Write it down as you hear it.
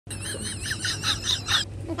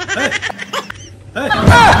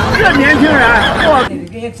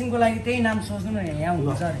एकछिनको लागि त्यही नाम सोच्नु न यहाँ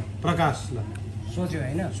हुन्छ अरे प्रकाश ल सोच्यो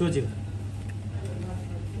हैन सोच्यो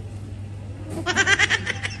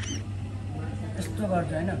यस्तो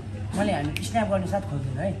गर्छु हैन मैले हामी स्न्याप गर्ने साथ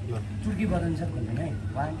खोज्दैन है चुर्की बजाउने साथ खोज्दैन है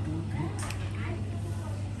 1 2 3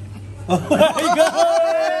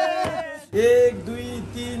 1 2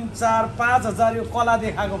 3 4 5000 यो कला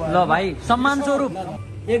देखाएको भयो ल भाइ सम्मान स्वरूप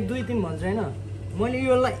 1 2 3 भन्छ हैन मैले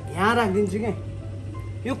योलाई यहाँ राखिदिन्छु के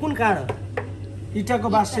यो कुन कार्ड हो इटाको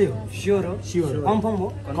बासे हो स्योर हो कन्फर्म हो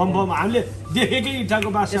कन्फर्म हामीले देखेकै इटाको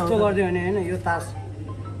बासे हो यस्तो गर्दियो भने हैन यो तास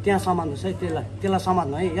त्यहाँ समात्नुहोस् है त्यसलाई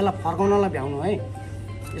समात्नु है यसलाई फर्काउनलाई भ्याउनु है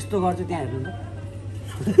यस्तो गर्छु त्यहाँ हेर्नु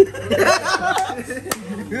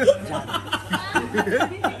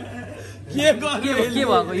के गर्यो के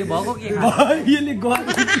भएको यो भएको के यसले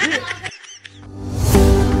गर्यो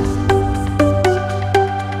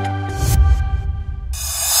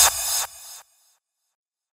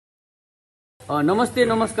नमस्ते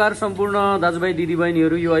नमस्कार सम्पूर्ण दाजुभाइ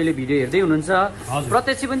दिदीबहिनीहरू यो अहिले भिडियो हेर्दै हुनुहुन्छ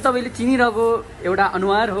प्रत्यक्ष पनि तपाईँले चिनिरहेको एउटा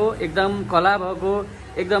अनुहार हो एकदम कला भएको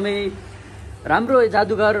एकदमै राम्रो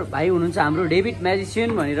जादुगर भाइ हुनुहुन्छ हाम्रो डेभिड म्याजिसियन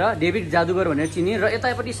भनेर डेभिड जादुगर भनेर चिने र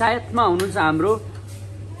यतापट्टि सायदमा हुनुहुन्छ हाम्रो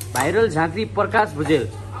भाइरल झाँक्री प्रकाश भुजेल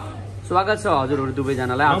स्वागत छ हजुरहरू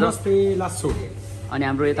दुवैजनालाई आज अनि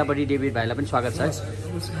हाम्रो यतापट्टि डेभिड भाइलाई पनि स्वागत छ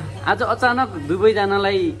आज अचानक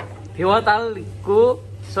दुवैजनालाई फेवातालको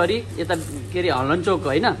सरी यता के अरे हलनचोक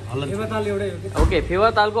होइन ओके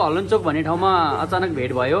फेवातालको हलनचोक भन्ने ठाउँमा अचानक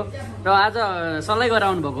भेट भयो र आज सल्लाह गरेर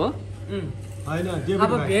आउनु भएको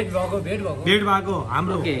अब भेट भएको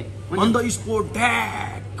हाम्रो अन द स्पोट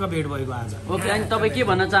ट्याक्क भेट भएको आज ओके अनि तपाईँ के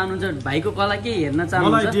भन्न चाहनुहुन्छ भाइको कला के हेर्न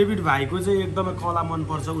चाहनुहुन्छ मलाई डेभिड भाइको चाहिँ एकदमै कला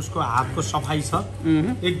मनपर्छ उसको हातको सफाइ छ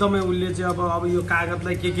एकदमै उसले चाहिँ अब यो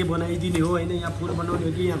कागजलाई के बनाइदिने हो होइन यहाँ फुल बनाउने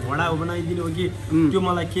हो कि यहाँ घोडा बनाइदिने हो कि त्यो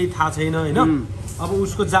मलाई केही थाहा छैन होइन अब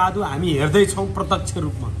उसको जादु हामी हेर्दैछौँ प्रत्यक्ष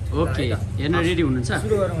रूपमा ओके हेर्न रेडी हुनुहुन्छ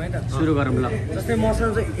सुरु गरौँ ल जस्तै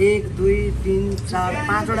मसँग चाहिँ 1 2 3 4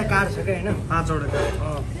 5 वटा कार्ड छ क्या होइन 5 वटा कार्ड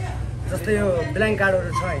जस्तै यो ब्ल्याङ्क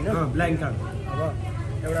कार्डहरू छ होइन ब्ल्याङ्क कार्ड अब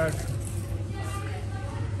एउटा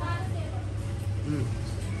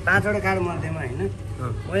 5 वटा कार्ड मध्येमा होइन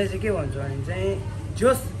मैले चाहिँ के भन्छु भने चाहिँ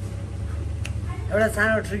जोस एउटा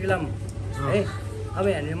सानो ट्रिकलाम है अब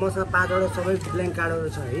यहाँनिर मसँग 5 वटा सबै ब्ल्याङ्क कार्डहरू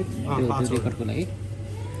छ है रेकर्डको लागि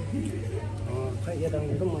खै यता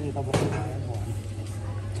मैले तपाईँलाई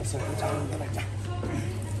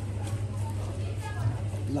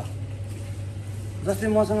ल जस्तै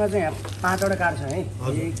मसँग चाहिँ यहाँ 5 वटा कार्ड छ है 1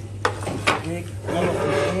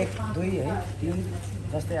 2 है 3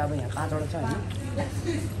 जस्तै अब यहाँ 5 वटा छ होइन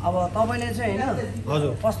अब तपाईँले चाहिँ होइन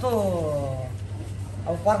कस्तो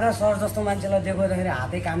अब प्रकाश सर जस्तो मान्छेलाई देखाउँदाखेरि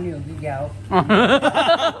हातै काम्ने हो कि क्या हो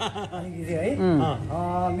अलिकति है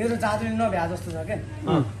मेरो जादुले नभ्या जस्तो छ क्या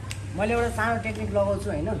मैले एउटा सानो टेक्निक लगाउँछु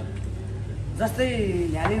होइन जस्तै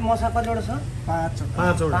यहाँनिर मसँग कतिवटा छ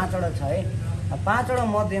 5 वटा छ है 5 वटा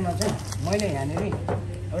मध्येमा चाहिँ मैले यहाँनिर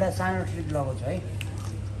एउटा सानो ट्रिक लगाउँछु है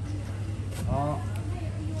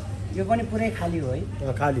यो पनि पुरै खाली हो है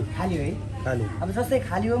खाली है अब जस्तै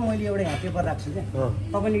खाली हो मैले एउटा यहाँ पेपर राख्छु क्या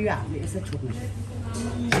तपाईँले यो हातले यसो छोप्नुहोस्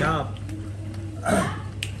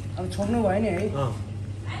अब छोप्नु भयो नि है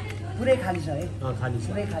पुरै खाली छ है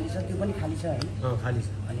पुरै खाली छ त्यो पनि खाली छ है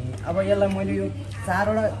अनि अब यसलाई मैले यो 4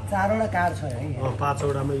 वटा कार्ड छ है 5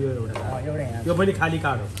 वटामा यो एउटा यहाँ यो पनि खाली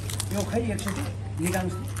कार्ड हो यो खै एकचोटि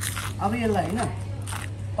निकाल्नु अब यसलाई होइन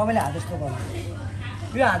तपाईँले हात यस्तो गर्नु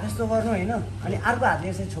यो हात यस्तो गर्नु होइन अनि अर्को हातले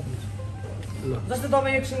यसरी छोप्नु जस्तो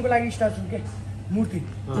तपाईँ एकछिनको लागि स्टार्ट के मूर्ति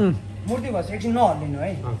भएपछि एकछिन नहल्लिनु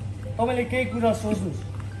है तपाईँले केही कुरा सोच्नु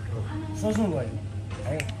भयो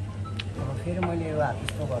है अब फेरि मैले यो हात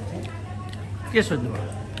यस्तो गर्थेँ के सोध्नु भयो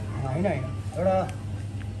होइन एउटा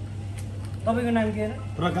तपाईँको नाम के अरे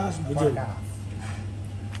प्रकाश भुजेल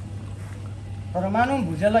तर मानौँ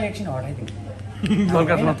भुजेललाई एकछिन हटाइदिउँ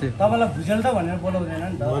तपाईँलाई भुजेल त भनेर बोलाउँदैन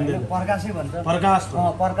नि त प्रकाशै भन्छ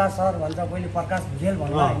प्रकाश सर भन्छ पहिले प्रकाश भुजेल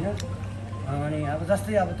भन्छ होइन अनि अब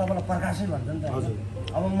जस्तै अब तपाईँलाई प्रकाशै भन्छ नि त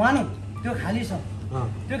अब मानौँ त्यो खाली छ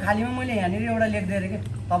त्यो खालीमा मैले यहाँनिर एउटा लेख्दै अरे क्या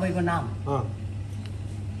तपाईँको नाम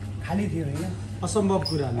खाली थियो होइन असम्भव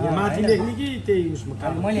कुरा माथि लेख्ने कि त्यही उसमा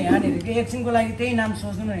मैले यहाँनिर कि एकछिनको लागि त्यही नाम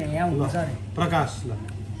सोच्नु न यहाँ हुन्छ अरे प्रकाश ल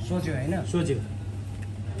सोच्यो होइन सोच्यो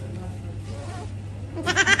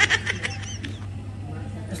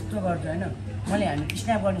यस्तो गर्छु होइन मैले हामी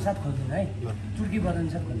स्न्याप गर्ने साथ खोज्दैन है चुर्की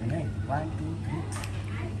बजाउने साथ खोज्दैन है 1 2 3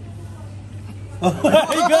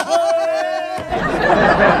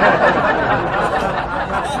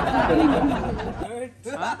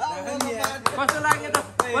 कस्तो लाग्यो त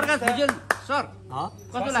प्रकाश भुजेल सर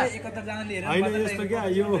कस्तो लाग्यो होइन यस्तो क्या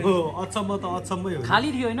यो अचम्म त अचम्मै हो खाली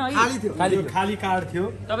थियो होइन खाली कार्ड थियो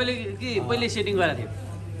तपाईँले के पहिले सेटिङ गरेको थियो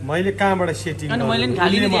मैले कहाँबाट सेटिङ अनि मैले नि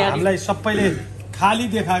खाली देखाएको हामीलाई सबैले खाली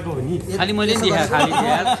देखाएको हो नि खाली मैले नि देखाएको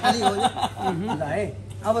खाली ल है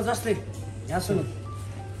अब जस्तै यहाँ सुन्नु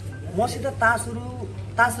मसित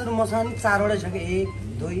तासहरू मसँग नि 4 वटा छ कि 1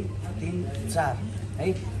 2 3 4 है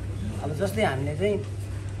अब जस्तै हामीले चाहिँ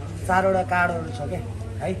 4 वटा कार्डहरू छ क्या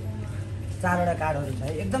है 4 वटा कार्डहरू छ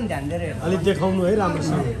है एकदम ध्यान दिएर हेर्नु अलिक देखाउनु है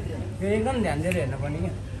राम्रोसँग यो एकदम ध्यान दिएर हेर्नु पर्ने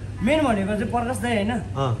क्या मेन भनेको चाहिँ प्रकाश दाइ होइन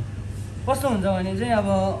कस्तो हुन्छ भने चाहिँ अब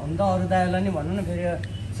हुन त अरू दाइहरूलाई नि भन्नु न फेरि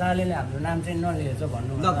सालेले हाम्रो नाम चाहिँ नलिएछ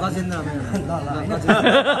भन्नु ल गजेन्द्र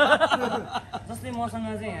जस्तै मसँग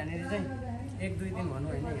चाहिँ यहाँनिर चाहिँ 1 2 3 भन्नु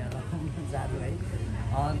होइन यहाँ जादु है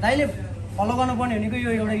दाइले फलो गर्नुपर्ने भनेको यो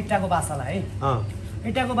एउटा इँटाको बासालाई है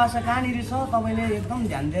इँटाको बासा कहाँनिर छ तपाईँले एकदम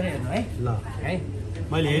ध्यान दिएर हेर्नु है ल है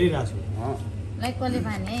मैले हेरिरहेको छु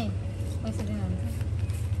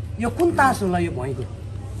यो कुन तास होला यो भैँको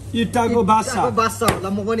इँटाको बासा होला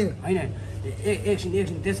म पनि होइन एकछिन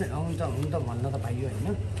त्यसै हुन त भन्न त पाइयो होइन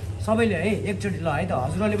सबैले है एकचोटि ल है त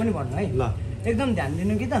हजुरहरूले पनि भन्नु है ल एकदम ध्यान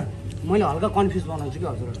दिनु कि त मैले हल्का कन्फ्युज बनाउँछु कि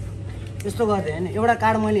हजुरहरू यस्तो गर्दै होइन एउटा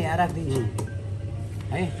कार्ड मैले यहाँ राखिदिन्छु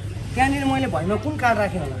है त्यहाँनिर मैले भैँमा कुन कार्ड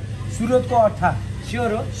राखेँ होला सुरतको 8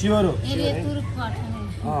 स्योर हो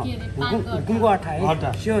कुनको 8 है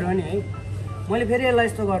स्योर हो नि है मैले फेरि यसलाई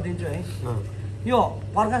यस्तो गरिदिन्छु है यो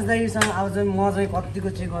प्रकाश दाइसँग अब चाहिँ म चाहिँ कतिको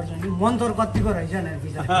चेक गर्छु नि मन्तर कतिको रहेछ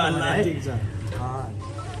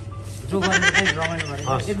जो गर्ने चाहिँ रमाइलो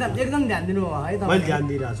गरेर एकदम ध्यान दिनु भयो है मैले ध्यान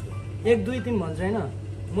दिइरहेको छु 1 2 3 भन्छ होइन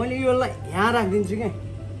मैले योलाई यहाँ राखिदिन्छु क्या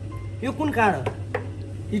यो कुन कार्ड हो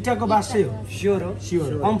इँटाको बासै हो स्योर हो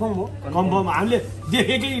कन्फर्म हो कन्फर्म हामीले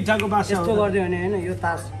देखेकै इँटाको बासा यस्तो गरिदियो भने होइन यो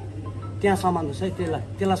तास त्यहाँ समात्नुहोस् है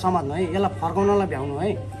त्यसलाई समात्नु है यसलाई फर्काउनलाई भ्याउनु है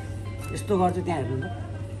यस्तो गर्छु त्यहाँ हेर्नु त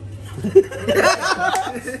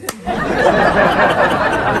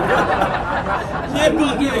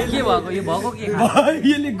के भएको यो भएको के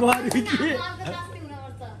यसले गर्यो के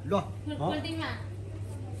ल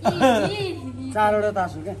 4 वटा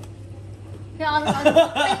तास हो क्या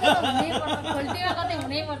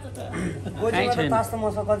तास त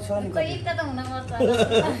मसँग कति छ नि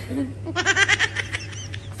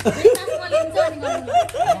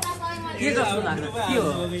के जस्तो लाग्छ के हो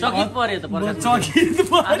चकित पर्यो त प्रकाश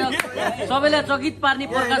सबैलाई चकित पार्ने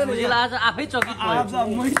प्रकाश भुजेल आज आफै चकित भयो आज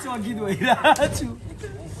मै चकित भइरहेको छु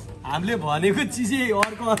हामीले भनेको चिजै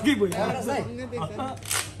अर्कै भइरहेको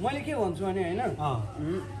मैले के भन्छु भने होइन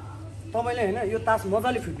तपाईँले होइन यो तास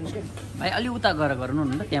मजाले फिट्नुहोस् क्या भाइ अलि उता गएर गर्नु न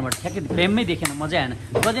त त्यहाँबाट ठ्याक्कै फ्रेममै देखेन मजै आएन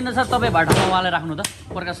गजेन्द्र सर तपाईँ बाटोमा उहाँलाई राख्नु त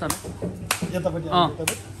प्रकाश सर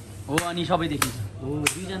हो अनि सबै देखिन्छ हो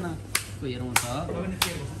दुईजनाको हेरौँ त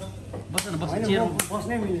बस्न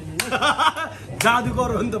बस्नै मिल्दैन जादुगर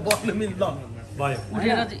हो नि त बस्न मिल्छ भयो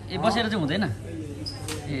उठेर चाहिँ बसेर चाहिँ हुँदैन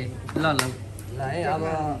ए ल है अब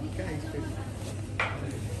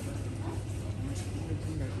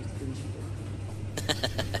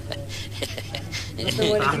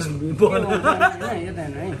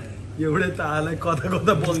एउटै तालाई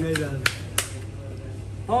कता बङ्गाइरहनु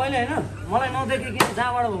तपाईँले होइन मलाई नदेखेको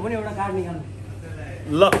जहाँबाट भयो भने एउटा कार्ड निकाल्नु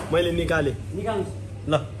ल मैले निकालेँ निकाल्नुहोस्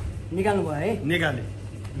ल निकाल्नु भयो है निकालेँ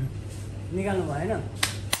निकाल्नु भयो होइन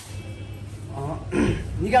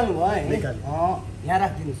निकाल्नु भयो है यहाँ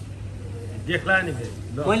राखिदिनुहोस् देख्ला नि फेरि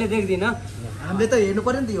मैले देख्दिनँ हामीले त हेर्नु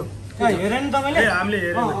पर्यो नि त यो हेरेँ नि तपाईँले हामीले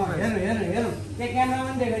हेर्नु त्यो क्यामेरामा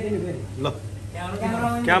पनि देखाइदिनु फेरि ल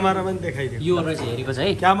क्यामेरामा पनि देखाइदियो यो रहेछ हेरेको छ है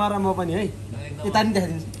क्यामेरामा पनि है यता नि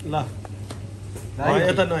देखाइदिन्छु ल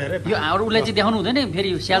यता नहेर यो अरूलाई चाहिँ देखाउनु हुँदैन फेरि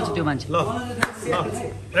स्याल्छ त्यो मान्छे ल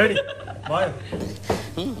रेडी भयो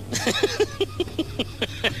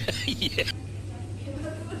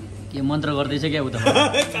के मन्त्र गर्दैछ क्या उता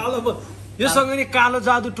कालो योसँग नि कालो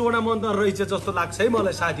जादु टोना मन्त्र रहेछ जस्तो लाग्छ है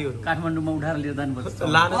मलाई साथीहरू काठमाडौँमा उठाएर लिएर जानुपर्छ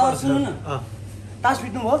लानुपर्छ तास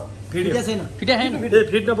फिट्नु भयो फिट्या छैन फिटा छैन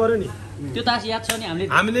फिट्न पर्यो नि त्यो तास याद छ नि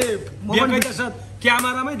हामीले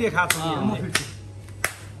क्यामेरामै देखाएको छौँ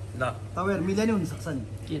ल तपाईँहरू मिल्या नि हुनसक्छ नि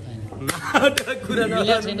के छैन कुरा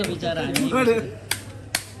मिलेको छैन बिचरा हामी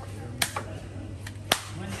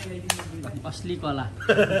असली कला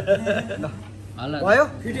भयो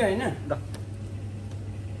फिट्यो होइन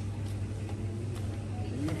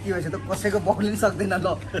के भएछ त कसैको बक्लिन सक्दैन ल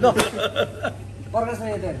प्रकाशमा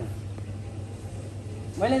यता हेर्नु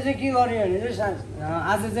मैले चाहिँ के गरेँ भने चाहिँ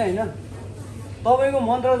आज चाहिँ होइन तपाईँको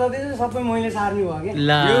मन्त्र जति चाहिँ सबै मैले सार्ने भयो कि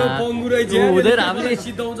यो पङ्गुरै चाहिँ हुँदैन हामीले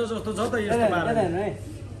सिधाउँछ जस्तो छ त यस्तो हेर्नु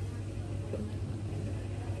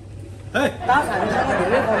है तास हामीसँग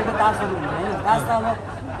धेरै थरीको तासहरू हुन्छ होइन तास त अब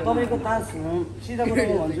तपाईँको तास सिधा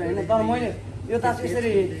कुरोमा भन्छु होइन तर मैले यो तास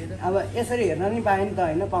यसरी अब यसरी हेर्न नि पाएँ नि त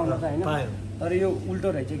होइन पाउन त होइन पायो। तर यो उल्टो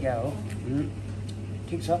रहेछ क्या हो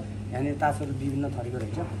ठिक छ यहाँनिर तासहरू विभिन्न थरीको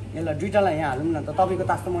रहेछ यसलाई दुइटालाई यहाँ हालौँ न त तपाईँको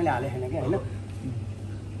तास त मैले हालेको छैन क्या होइन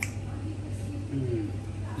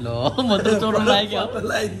ल म त चोर्नु लाग्यो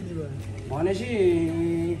भनेपछि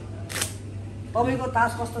तपाईँको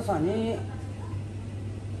तास कस्तो छ भने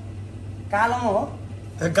कालोमा हो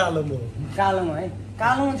कालोमा हो कालोमा है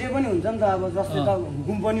कालोमा जे पनि हुन्छ नि त अब जस्तै त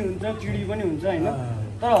हुकुम पनि हुन्छ चिडी पनि हुन्छ होइन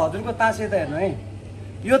तर हजुरको तास यता हेर्नु है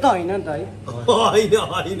यो त होइन नि त है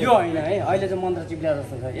यो होइन है अहिले चाहिँ मन्त्र चिप्ल्या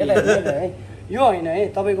जस्तो छ यता हेर्नु है यो होइन है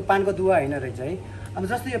तपाईँको पानको दुवा होइन रहेछ है अब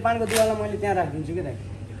जस्तै यो पानको दुवालाई मैले त्यहाँ राखिदिन्छु कि दाइ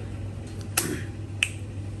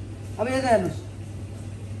अब यता हेर्नुहोस्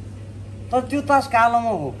तर त्यो तास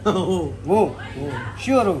कालोमा हो हो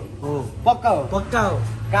स्योर हो पक्का हो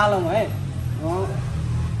कालोमा है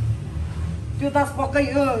त्यो तास पक्कै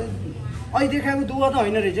यो अहिले देखाएको दुवा त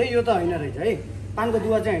होइन रहेछ है यो त होइन रहेछ है पानको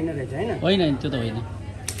दुवा चाहिँ होइन रहेछ होइन त्यो त होइन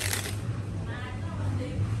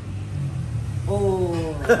ओ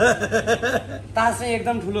तास चाहिँ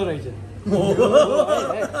एकदम ठुलो रहेछ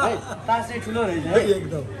तास चाहिँ ठुलो रहेछ है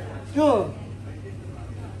एकदम त्यो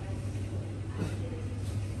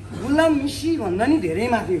गुलाम मिसी भन्दा नि धेरै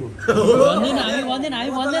माथि हो भन्दैन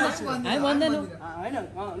होइन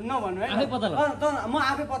नभन्नु है तर म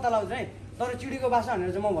आफै पत्ता लगाउँछु है तर चिडीको बासा भनेर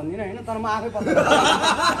चाहिँ म भन्दिनँ होइन तर म आफै पत्ता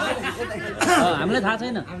हामीलाई थाहा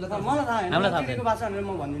छैन मलाई थाहा होइन चिडीको बासा भनेर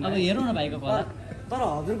म भन्दिनँ अब हेरौँ न भाइको कला तर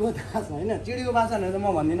हजुरको थाहा छ होइन चिडीको बासा भनेर चाहिँ म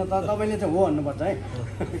भन्दिनँ तर तपाईँले चाहिँ हो भन्नुपर्छ है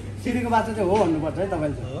चिडीको बासा चाहिँ हो भन्नुपर्छ है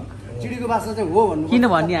तपाईँले चाहिँ चिडीको बासा चाहिँ हो भन्नु किन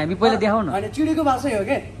भन्ने हामी पहिला देखाउन होइन चिडीको बासै हो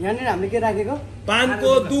कि यहाँनिर हामीले के राखेको पानको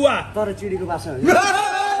दुवा तर चिडीको बासा हो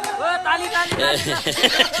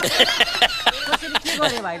कसरी के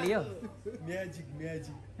गरे भाइले यो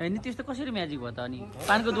होइन त्यस्तो कसरी म्याजिक भयो त अनि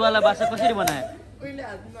पानको दुवालाई बासा कसरी बनायो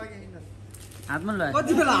हातमा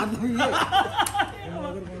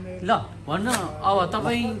ल भन्न अब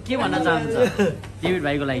तपाईँ के भन्न चाहनुहुन्छ डेभिड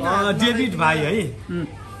भाइको लागि डेभिड भाइ है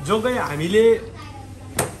जो कि हामीले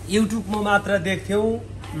युट्युबमा मात्र देख्थ्यौँ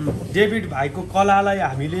डेभिड भाइको कलालाई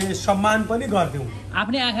हामीले सम्मान पनि गर्थ्यौँ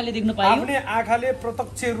आफ्नै आँखाले देख्न पायो आफ्नै आँखाले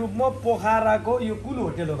प्रत्यक्ष रूपमा पोखराको यो कुन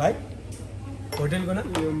होटेल हो भाइ होटेलको नाम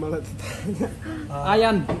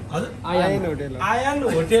आयान आयान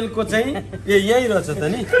होटेलको चाहिँ यही रहेछ त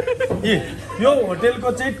नि यो होटेलको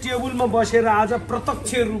चाहिँ टेबलमा बसेर आज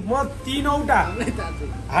प्रत्यक्ष रूपमा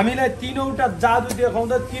हामीलाई तीनवटा जादु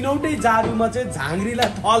देखाउँदा तीनवटै जादुमा चाहिँ झाँग्रीलाई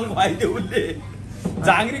फल खुवाइदियो उसले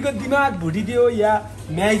झाँग्रीको दिमाग भुटिदियो या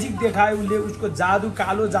म्याजिक देखायो उसले उसको जादु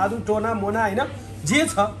कालो जादु टोना मोना होइन जे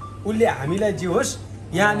छ उसले हामीलाई जे होस्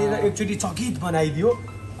यहाँनिर एकचोटि चकित बनाइदियो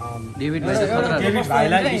डेभिड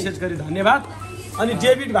भाइलाई विशेष गरी धन्यवाद अनि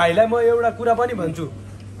डेभिड भाइलाई म एउटा कुरा पनि भन्छु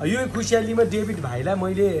यो खुसियालीमा डेभिड भाइलाई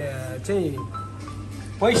मैले चाहिँ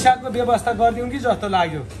पैसाको व्यवस्था गरिदिउँ कि जस्तो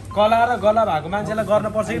लाग्यो कला र गला भएको मान्छेलाई गर्न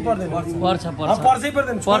पर्छ कि पर्दैन पर्छै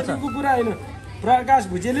पर्दैन पर्छको कुरा होइन प्रकाश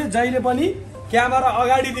भुजेलले जहिले पनि क्यामेरा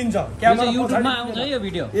अगाडि दिन्छ युट्युबमा आउँछ यो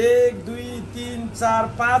भिडियो 1 2 3 4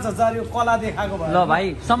 5,000 यो कला देखाएको भयो ल भाइ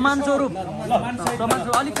सम्मान स्वरूप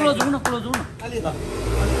अलिक क्लोज हुनु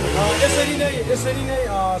यसरी नै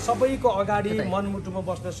सबैको अगाडि मनमुटुमा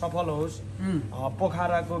बस्न सफल होस्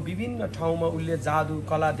पोखराको विभिन्न ठाउँमा उसले जादु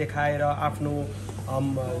कला देखाएर आफ्नो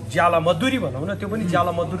ज्याला मधुरी भनौँ न त्यो पनि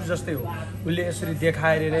ज्याला मधुरी जस्तै हो उसले यसरी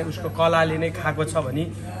देखाएर नै उसको कलाले नै खाएको छ भने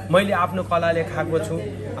मैले आफ्नो कलाले खाएको छु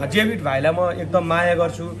डेभिड भाइलाई म एकदम माया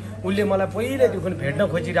गर्छु उसले मलाई पहिल्यैदेखि भेट्न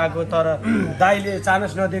खोजिरहेको तर दाइले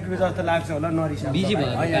चानस नदेखेको जस्तो लाग्छ होला नरिसा बिजी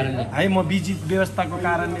भएको कारणले है म बिजी व्यवस्थाको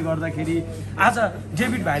कारणले गर्दाखेरि आज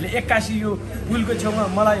डेभिड भाइले 81 यो पुलको छेउमा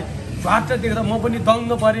मलाई झ्वाट्ट देख्दा म पनि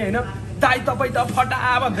दङ्ग परेँ होइन दाइ तपाईँ त फटा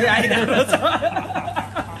भन्दै आइरहेको छ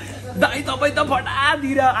दाइ तपाईँ त फटा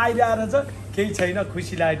दिएर आइरहेको छ केही छैन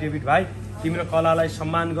खुसी लाग्यो डेभिड भाइ तिम्रो कलालाई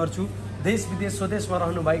सम्मान गर्छु देश विदेश स्वदेशमा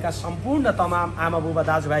रहनुभएका सम्पूर्ण तमाम आमा बुबा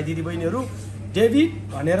दाजुभाइ दिदीबहिनीहरू डेभिड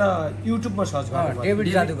भनेर युट्युबमा सर्च गर्नु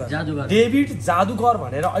डेभिड जादुगर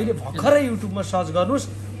भनेर अहिले भर्खरै युट्युबमा सर्च गर्नुहोस्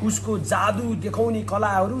उसको जादु देखाउने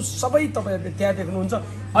कलाहरू सबै तपाईँहरूले त्यहाँ देख्नुहुन्छ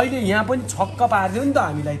अहिले यहाँ पनि छक्क पारिदियो नि त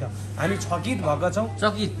हामीलाई त हामी छकित भएका छौँ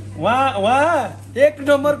उहाँ 1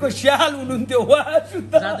 नम्बरको स्याल हुनुहुन्थ्यो उहाँ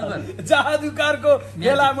जादुकारको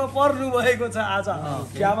बेलामा पर्नु भएको छ आज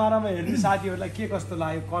क्यामेरामा हेर्ने साथीहरूलाई के कस्तो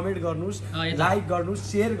लाग्यो कमेन्ट गर्नुहोस् लाइक गर्नुहोस्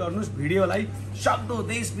सेयर गर्नुहोस् भिडियोलाई सक्दो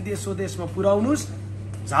देश विदेश स्वदेशमा पुर्याउनुहोस्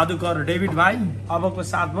जादुकर डेभिड भाइ अबको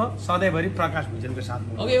साथमा सधैँभरि प्रकाश भुजेलको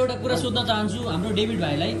साथमा। अब एउटा कुरा सोध्न चाहन्छु हाम्रो डेभिड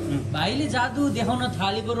भाइलाई, भाइले जादु देखाउन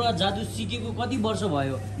थालेको र जादु सिकेको कति वर्ष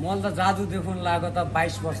भयो? मलाई त जादु देखाउन लागेको त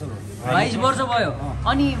 22 वर्ष भयो। 22 वर्ष भयो।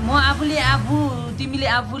 अनि म तिमीले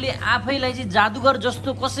आफूले आफैलाई चाहिँ जादुगर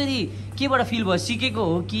जस्तो कसरी केबाट फिल भयो? सिकेको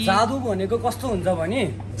हो कि? जादु भनेको कस्तो हुन्छ भने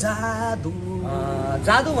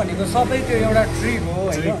जादु भनेको सबै त्यो एउटा ट्रिक हो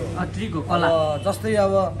हैन, ट्रिक हो, कला।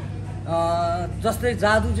 जस्तै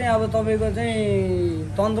जादु चाहिँ अब तपाईँको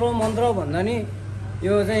चाहिँ तन्त्र मन्त्र भन्दा नि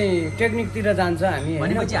यो चाहिँ टेक्निकतिर जान्छ हामी।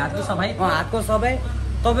 भनेपछि हातको सफाइ, हातको सफाइ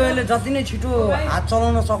तपाईँहरूले जति नै छिटो हात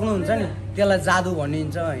चलाउन सक्नुहुन्छ नि त्यसलाई जादु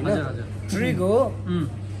भनिन्छ होइन, ट्रिक हो।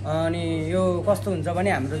 अनि यो कस्तो हुन्छ भने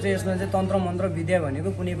हाम्रो चाहिँ यसमा चाहिँ तन्त्र मन्त्र विद्या भनेको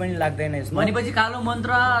कुनै पनि लाग्दैन यसमा। भनेपछि कालो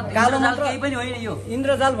मन्त्र केही पनि होइन यो?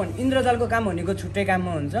 इन्द्रजालको काम भनेको छुट्टै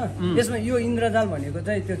काममा हुन्छ यसमा। यो इन्द्रजाल भनेको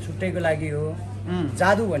चाहिँ त्यो छुट्टैको लागि हो,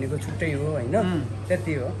 जादु भनेको छुट्टै हो होइन,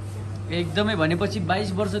 त्यति हो। एकदमै भनेपछि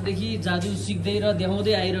 22 वर्षदेखि जादु सिक्दै र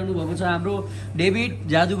देखाउँदै आइरहनु भएको छ हाम्रो डेभिड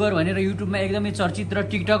जादुगर भनेर युट्युबमा एकदमै चर्चित र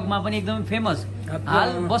टिकटकमा पनि एकदमै फेमस। हाल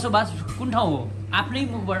बसोबास कुन ठाउँ हो? आफ्नै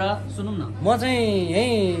मुखबाट सुनौँ न। म चाहिँ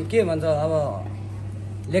यहीँ के भन्छ अब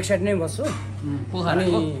लेक साइड नै बस्छु। पोखरा।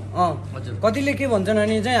 कतिले के भन्छन्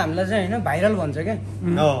अनि चाहिँ हामीलाई चाहिँ होइन भाइरल भन्छ क्या।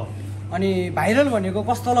 अनि भाइरल भनेको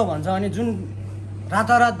कस्तोलाई भन्छ अनि जुन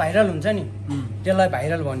रातारात भाइरल हुन्छ नि त्यसलाई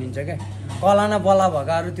भाइरल भनिन्छ क्या। कला न बला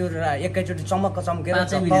भएकाहरू त्यो एकैचोटि चमक्क चम्केर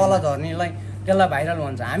तल झर्नेलाई त्यसलाई भाइरल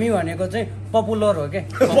भन्छ। हामी भनेको चाहिँ पपुलर हो क्या।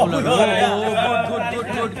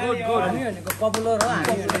 हामी भनेको पपुलर हो,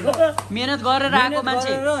 हामी भनेको मेहनत गरेर आएको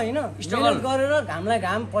मान्छे होइन, स्ट्रगल गरेर घामलाई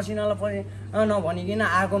घाम पसिनालाई पसिना नभनिकन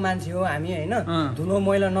आएको मान्छे हो हामी होइन, धुलो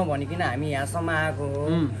मैला नभनिकन हामी यहाँसम्म आएको हो।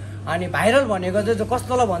 अनि भाइरल भनेको चाहिँ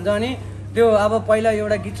कस्तोलाई भन्छ भने त्यो अब पहिला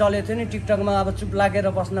एउटा गीत चलेको थियो नि टिकटकमा, अब चुप लागेर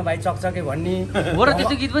बस्न भाइ चकचके भन्ने हो र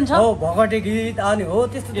त्यस्तो गीत पनि छ हो, भगटे गीत। अनि हो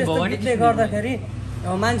त्यस्तो गीतले गर्दाखेरि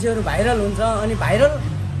मान्छेहरू भाइरल हुन्छ। अनि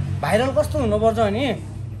भाइरल कस्तो हुनुपर्छ भने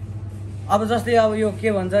अब जस्तै अब यो के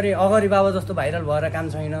भन्छ अरे अगरी बाबा जस्तो भाइरल भएर काम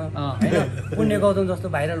छैन होइन, पुण्य गौतम जस्तो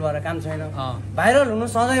भाइरल भएर काम छैन। भाइरल हुनु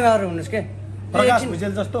सधैँ भएर हुनुहोस् के। प्रकाश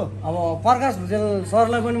भुजेल जस्तो अब प्रकाश भुजेल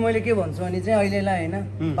सरलाई पनि मैले के भन्छु भने चाहिँ अहिलेलाई होइन,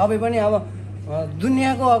 तपाईँ पनि अब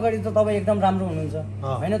दुनियाँको अगाडि त तपाईँ एकदम राम्रो हुनुहुन्छ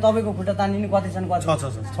होइन, तपाईँको खुट्टा तानिने कति छन्, कति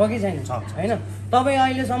छ कि छैन होइन। तपाईँ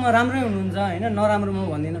अहिलेसम्म राम्रै हुनुहुन्छ होइन, नराम्रो म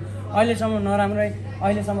भन्दिनँ,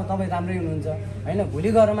 अहिलेसम्म तपाईँ राम्रै हुनुहुन्छ होइन। भोलि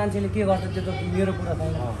गएर मान्छेले के गर्छ त्यो त मेरो कुरा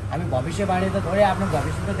छैन। हामी भविष्यवाणी त थोरै आफ्नो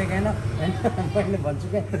भविष्य त देखाएन होइन, मैले भन्छु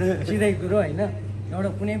क्या सिधै कुरो होइन। एउटा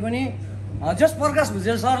कुनै पनि जस प्रकाश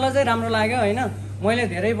भुजेल सरलाई चाहिँ राम्रो लाग्यो होइन, मैले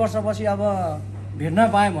धेरै वर्षपछि अब भेट्न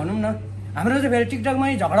पाएँ भनौँ न। हाम्रो चाहिँ फेरि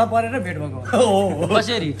टिकटकमै झगडा परेर भेट भएको हो।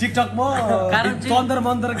 कसरी? टिकटकमा तन्त्र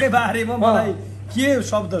मन्त्रकै बारेमा मलाई के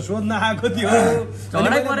शब्द सोध्न आएको थियो,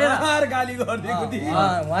 गाली गरिदिएको थियो,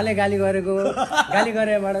 उहाँले गाली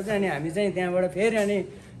गरेबाट चाहिँ अनि हामी चाहिँ त्यहाँबाट फेरि अनि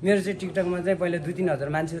मेरो चाहिँ टिकटकमा चाहिँ पहिला 2-3 हजार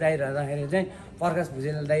मान्छेहरू आइरहँदाखेरि चाहिँ प्रकाश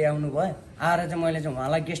भुजेल दाइ आउनु भयो। आएर चाहिँ मैले चाहिँ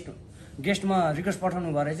उहाँलाई गेस्टमा रिक्वेस्ट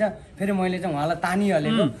पठाउनु भयो रहेछ। फेरि मैले चाहिँ उहाँलाई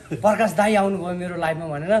तानिहालेको प्रकाश दाइ आउनुभयो मेरो लाइफमा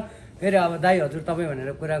भनेर। फेरि अब दाइ हजुर तपाईँ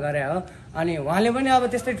भनेर कुरा गरे हो। अनि उहाँले पनि अब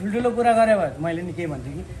त्यस्तै ठुल्ठुलो कुरा गरे भए मैले नि केही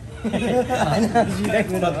भन्थेँ कि होइन, सिधै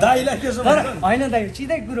कुरो होइन दाइ,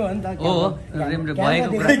 सिधै कुरो हो नि त।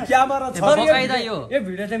 यो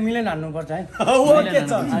भिडियो चाहिँ मिलेन हाल्नुपर्छ है। ल ठिक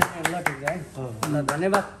छ है,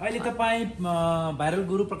 धन्यवाद। अहिले तपाईँ भाइरल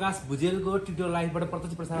गुरु प्रकाश भुजेलको टिकटक लाइभबाट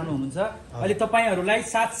प्रत्यक्ष प्रसारण हुनुहुन्छ। अहिले तपाईँहरूलाई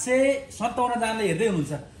 757 जनाले हेर्दै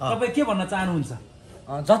हुनुहुन्छ, तपाईँ के भन्न चाहनुहुन्छ?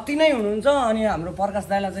 जति नै हुनुहुन्छ अनि हाम्रो प्रकाश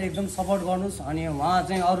दाइलाई चाहिँ एकदम सपोर्ट गर्नुहोस्। अनि उहाँ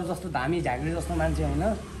चाहिँ अरू जस्तो धामी झाँक्री जस्तो मान्छे होइन,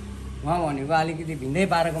 उहाँ भनेको अलिकति भिन्दै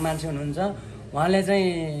पारेको मान्छे हुनुहुन्छ। उहाँले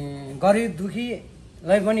चाहिँ गरिब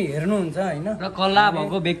दुखीलाई पनि हेर्नुहुन्छ होइन, र कला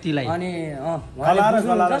भएको व्यक्तिलाई। अनि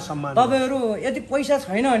तपाईँहरू यदि पैसा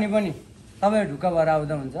छैन भने पनि तपाईँ ढुक्क भएर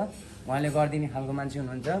आउँदा हुन्छ, उहाँले गरिदिने खालको मान्छे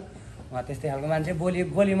हुनुहुन्छ। उहाँ त्यस्तै खालको मान्छे,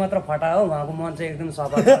 बोली मात्र फटा हो, उहाँको मन चाहिँ एकदम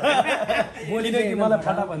सफा। बोली मलाई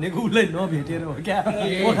फटा भनेको उसलाई नभेटेर हो क्या,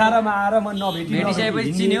 पोखरामा आएर म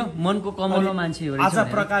भेटिसकेपछि चिन्यो मनको कमलो मान्छे हो।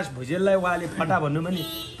 आज प्रकाश भुजेललाई उहाँले फटा भन्नु पनि,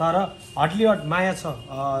 तर हटली हट माया छ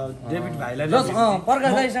डेभिड भाइलाई।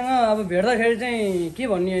 प्रकाश दाइसँग अब भेट्दाखेरि चाहिँ के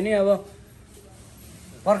भन्ने भने अब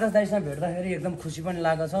प्रकाश दाइसँग भेट्दाखेरि एकदम खुसी पनि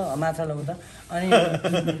लागेको छ, माछा लौ त। अनि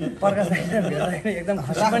प्रकाश दाइसँग भेट्दाखेरि एकदम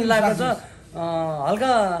खुसी पनि लागेको छ।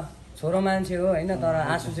 हल्का छोरो मान्छे हो होइन, तर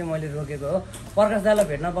आँसु चाहिँ मैले रोकेको हो। प्रकाश दाइलाई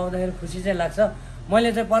भेट्न पाउँदाखेरि खुसी चाहिँ लाग्छ। मैले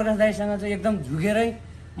चाहिँ प्रकाश दाइसँग चाहिँ एकदम झुकेरै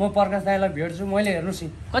म प्रकाश दाइलाई भेट्छु। मैले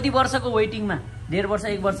हेर्नुहोस् कति वर्षको वेटिङमा 1.5 वर्ष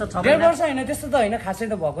 1 वर्ष 6 1.5 महिना वर्ष होइन त्यस्तो त होइन खासै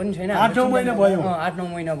त भएको नि छैन 8-9 महिना भयो 8-9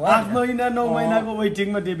 महिना भयो 8 महिना 9 महिनाको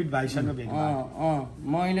वेटिङमा डेभिड भाइसँग भेट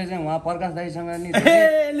मैले चाहिँ उहाँ प्रकाश दाइसँग नि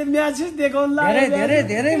यसले म्यासेज देखाउला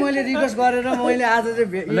धेरै मैले रिक्वेस्ट गरेर मैले आज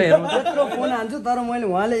चाहिँ यत्रो फोन हान्छु तर मैले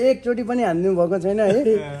उहाँले एकचोटि पनि हान्दिनु भएको छैन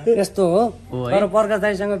है यस्तो हो तर प्रकाश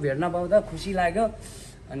दाइसँग भेट्न पाउँदा खुसी लाग्यो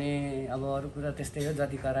अनि अब अरू कुरा त्यस्तै हो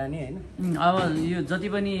जति करानी होइन अब यो जति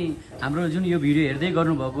पनि हाम्रो जुन यो भिडियो हेर्दै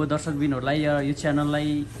गर्नुभएको दर्शकबिनहरूलाई यो च्यानललाई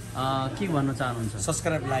के भन्न चाहनुहुन्छ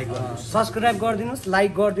सब्स्क्राइब गरिदिनुहोस्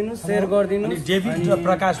लाइक गरिदिनुहोस् सेयर गरिदिनुहोस् डेभिड र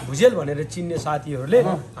प्रकाश भुजेल भनेर चिन्ने साथीहरूले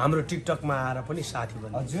हाम्रो टिकटकमा आएर पनि साथी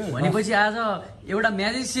बन्नु भनेपछि आज एउटा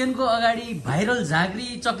म्याजिसियनको अगाडि भाइरल झाँक्री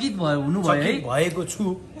चकित हुनुभयो है भएको छु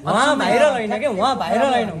उहाँ भाइरल होइन क्या उहाँ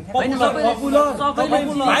भाइरल होइन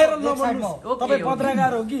तपाईँ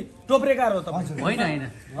पत्रकार हो कि टोप्रेकार हो तपाईँ होइन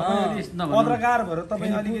पत्रकार भएर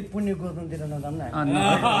तपाईँ अलिकति पुण्य गोर्खतिर नजाउँ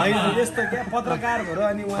होइन यस्तो क्या पत्रकार भएर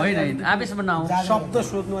अनि होइन आवेशमा नआउँ शब्द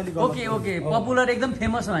सोध्नु अलिक ओके पपुलर एकदम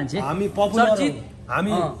फेमस मान्छे हामी पपुलर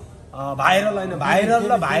हामी भाइरल होइन भाइरल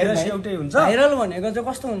र भाइरस एउटै हुन्छ भाइरल भनेको चाहिँ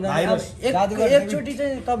कस्तो हुन्छ एकचोटि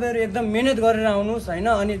चाहिँ तपाईँहरू एकदम मिहिनेत गरेर आउनुहोस् होइन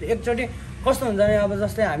अनि एकचोटि कस्तो हुन्छ भने अब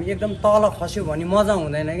जस्तै हामी एकदम तल खस्यो भने मजा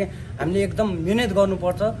हुँदैन क्या हामीले एकदम मिहिनेत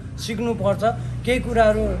गर्नुपर्छ सिक्नुपर्छ केही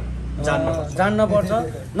कुराहरू जान्नुपर्छ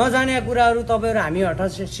नजाने कुराहरू तपाईँहरू हामी हठात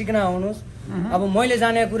सिक्न आउनुहोस् अब मैले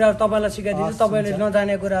जानेको कुराहरू तपाईँलाई सिकाइदिन्छु तपाईँले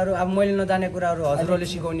नजाने कुराहरू अब मैले नजाने कुराहरू हजुरहरूले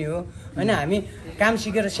सिकाउने हो होइन हामी काम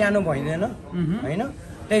सिकेर सानो भइँदैन होइन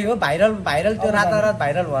त्यही हो भाइरल त्यो रातारात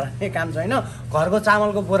भाइरल भएर काम छैन घरको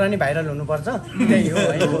चामलको बोरा नि भाइरल हुनुपर्छ त्यही हो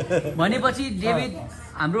होइन भनेपछि डेभिड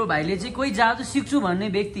हाम्रो भाइले चाहिँ कोही जादु सिक्छु भन्ने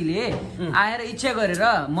व्यक्तिले आएर इच्छा गरेर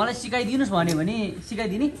मलाई सिकाइदिनुहोस् भन्यो भने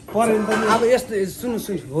सिकाइदिने अब यस्तो सुन्नु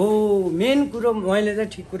हो मेन कुरो मैले चाहिँ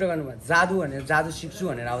ठिक कुरो गर्नुभयो जादु भनेर जादु सिक्छु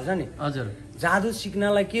भनेर आउँछ नि हजुर जादु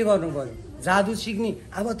सिक्नलाई के गर्नु पर्यो जादु सिक्ने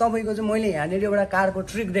अब तपाईँको चाहिँ मैले यहाँनिर एउटा कारको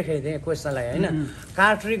ट्रिक देखाइदिएँ क्वेसनलाई होइन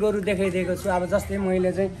कार ट्रिकहरू देखाइदिएको छु अब जस्तै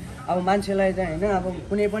मैले चाहिँ अब मान्छेलाई चाहिँ होइन अब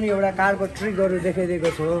कुनै पनि एउटा कारको ट्रिकहरू देखाइदिएको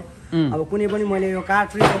छु अब कुनै पनि मैले यो कार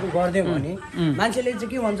ट्रिकहरू गरिदिएँ भने मान्छेले चाहिँ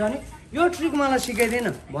के भन्छ भने यो ट्रिक मलाई सिकाइदिएन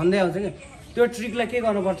भन्दै आउँछ कि त्यो ट्रिकलाई के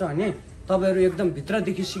गर्नुपर्छ भने तपाईँहरू एकदम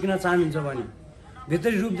भित्रदेखि सिक्न चाहनुहुन्छ भने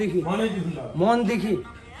भित्री रूपदेखि मनदेखि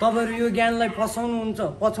तपाईँहरू यो ज्ञानलाई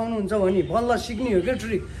पछाउनुहुन्छ भने बल्ल सिक्ने हो क्या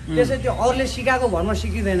ट्रिक त्यसै त्यो अरूले सिकाएको भरमा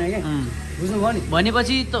सिकिँदैन क्या बुझ्नुभयो नि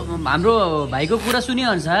भनेपछि हाम्रो भाइको कुरा सुने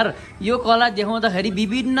अनुसार यो कला देखाउँदाखेरि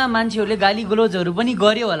विभिन्न मान्छेहरूले गाली गलोजहरू पनि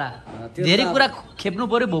गर्यो होला धेरै कुरा खेप्नु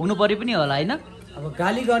पर्यो भोग्नु पर्यो पनि होला होइन अब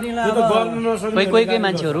गाली गर्नेलाई कोही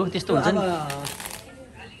मान्छेहरू त्यस्तो हुन्छ नि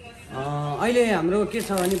अहिले हाम्रो के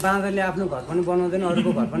छ भने बाँदरले आफ्नो घर पनि बनाउँदैन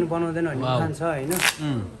अरूको घर पनि बनाउँदैन भन्ने उखान छ होइन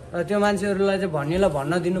र त्यो मान्छेहरूलाई चाहिँ भन्नेलाई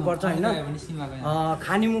भन्न दिनुपर्छ होइन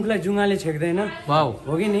खाने मुखलाई जुङ्गाले छेक्दैन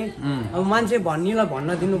हो कि नि अब मान्छे भन्नेलाई भन्न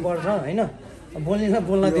दिनुपर्छ होइन बोल्नेलाई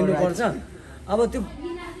बोल्न दिनुपर्छ अब त्यो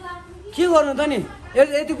के गर्नु त नि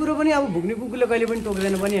यति कुरो पनि अब भुक्ने कुकुरले कहिले पनि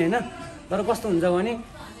टोक्दैन पनि होइन तर कस्तो हुन्छ भने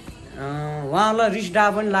उहाँलाई रिस डा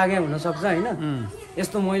पनि लागे हुनसक्छ होइन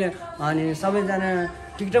यस्तो मैले अनि सबैजना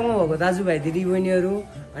टिकटकमा भएको दाजुभाइ दिदीबहिनीहरू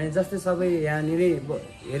अनि जस्तै सबै यहाँनिर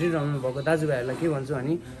हेरिरहनु भएको दाजुभाइहरूलाई के भन्छु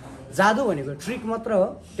भने जादु भनेको ट्रिक मात्र हो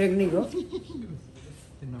टेक्निक हो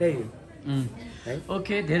त्यही हो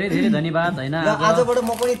ओके धेरै धेरै धन्यवाद होइन आजबाट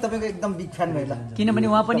म पनि तपाईँको एकदम बिग फ्यान भएँ किनभने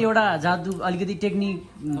उहाँ पनि एउटा जादु अलिकति टेक्निक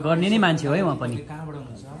गर्ने नै मान्छे हो है उहाँ पनि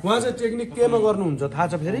उहाँ चाहिँ टेक्निक केमा गर्नुहुन्छ थाहा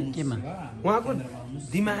छ फेरि केमा उहाँको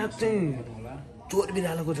दिमाग चाहिँ चोर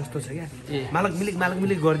बिरालोको जस्तो छ क्या मालक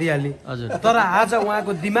मिलिक गरिदिइहाल्ने तर आज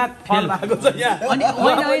उहाँको दिमाग फेल भएको छ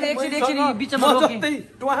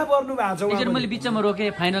मैले बिचमा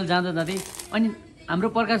रोकेँ फाइनल जाँदै अनि हाम्रो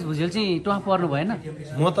प्रकाश भुजेल चाहिँ टुवा पर्नु भएन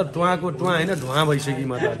म त टुवाको टुवा होइन ढुवा भइसकेँ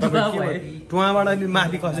म त टुवाबाट नि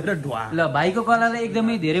माथि खसेर ढुवा ल भाइको कलालाई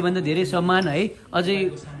एकदमै धेरैभन्दा धेरै सम्मान है अझै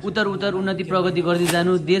उत्तर उन्नति प्रगति गर्दै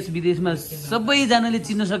जानु देश विदेशमा सबैजनाले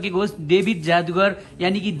चिन्न सकेको होस् डेभिड जादुगर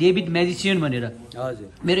यानि कि डेभिड म्याजिसियन भनेर हजुर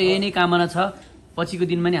मेरो यही नै कामना छ पछिको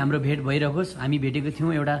दिनमा नि हाम्रो भेट भइरहोस् हामी भेटेको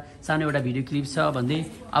थियौँ एउटा सानो भिडियो क्लिप छ भन्दै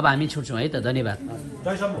अब हामी छुट्छौँ है त धन्यवाद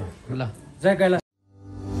जय शम्भो ल जय कैलाश